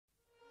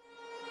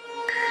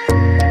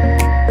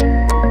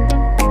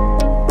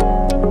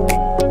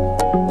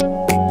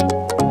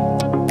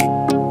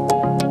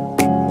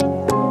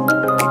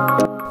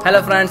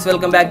Hello friends,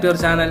 welcome back to our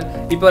channel.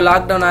 இப்போ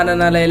lockdown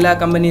ஆனதுனால எல்லா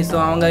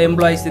கம்பெனிஸும் அவங்க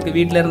எம்ப்ளாயிஸ்க்கு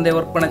வீட்ல இருந்தே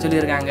ஒர்க் பண்ண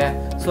சொல்லியிருக்காங்க.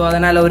 ஸோ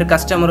அதனால ஒரு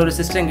கஸ்டமர் ஒரு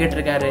சிஸ்டம்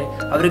கேட்டிருக்காரு.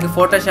 அவருக்கு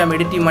ஃபோட்டோஷாப்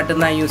எடிட்டிங்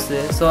மட்டும்தான் யூஸ்.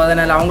 ஸோ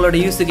அதனால அவங்களோட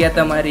யூஸுக்கு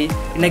ஏற்ற மாதிரி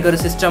இன்னைக்கு ஒரு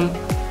சிஸ்டம்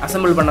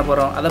அசம்பிள் பண்ண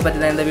போகிறோம். அதை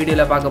பற்றி தான் இந்த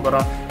வீடியோவில் பார்க்க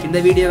போகிறோம். இந்த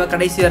வீடியோவை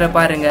கடைசி வரை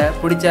பாருங்கள்.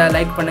 பிடிச்சா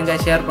லைக்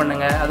பண்ணுங்கள், ஷேர்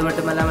பண்ணுங்கள். அது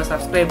மட்டும் இல்லாமல்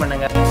சப்ஸ்கிரைப்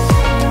பண்ணுங்கள்.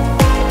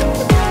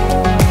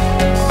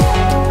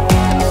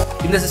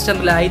 இந்த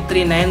சிஸ்டத்தில்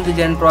i3 9th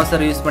gen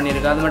ப்ராசர் யூஸ்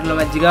பண்ணியிருக்கோம். அது மட்டும்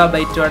இல்லாமல்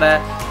ஜிகாபைட்டோட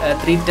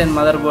 310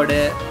 motherboard,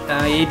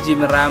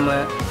 8GB RAM,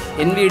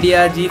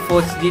 NVIDIA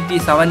GeForce GT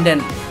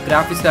 710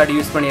 graphics card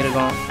use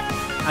பண்ணியிருக்கோம்.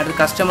 அடுத்து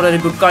கஸ்டமர் ஒரு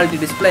குட் குவாலிட்டி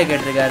டிஸ்பிளே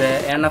கேட்டிருக்காரு.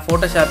 ஏன்னா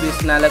ஃபோட்டோஷாப்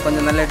யூஸ்னால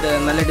கொஞ்சம்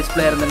நல்ல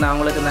டிஸ்பிளே இருந்ததுன்னா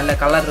அவங்களுக்கு நல்ல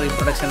கலர்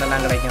ரிப்ரொடக்ஷன்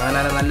எல்லாம் கிடைக்கும்.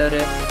 அதனால் நல்ல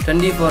ஒரு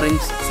 24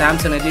 inch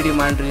Samsung LED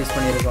monitor use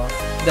பண்ணியிருக்கோம்.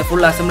 இந்த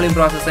ஃபுல் அசம்பிளிங்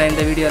ப்ராசஸை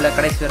இந்த வீடியோவில்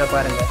கடைசி வரை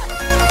பாருங்கள்.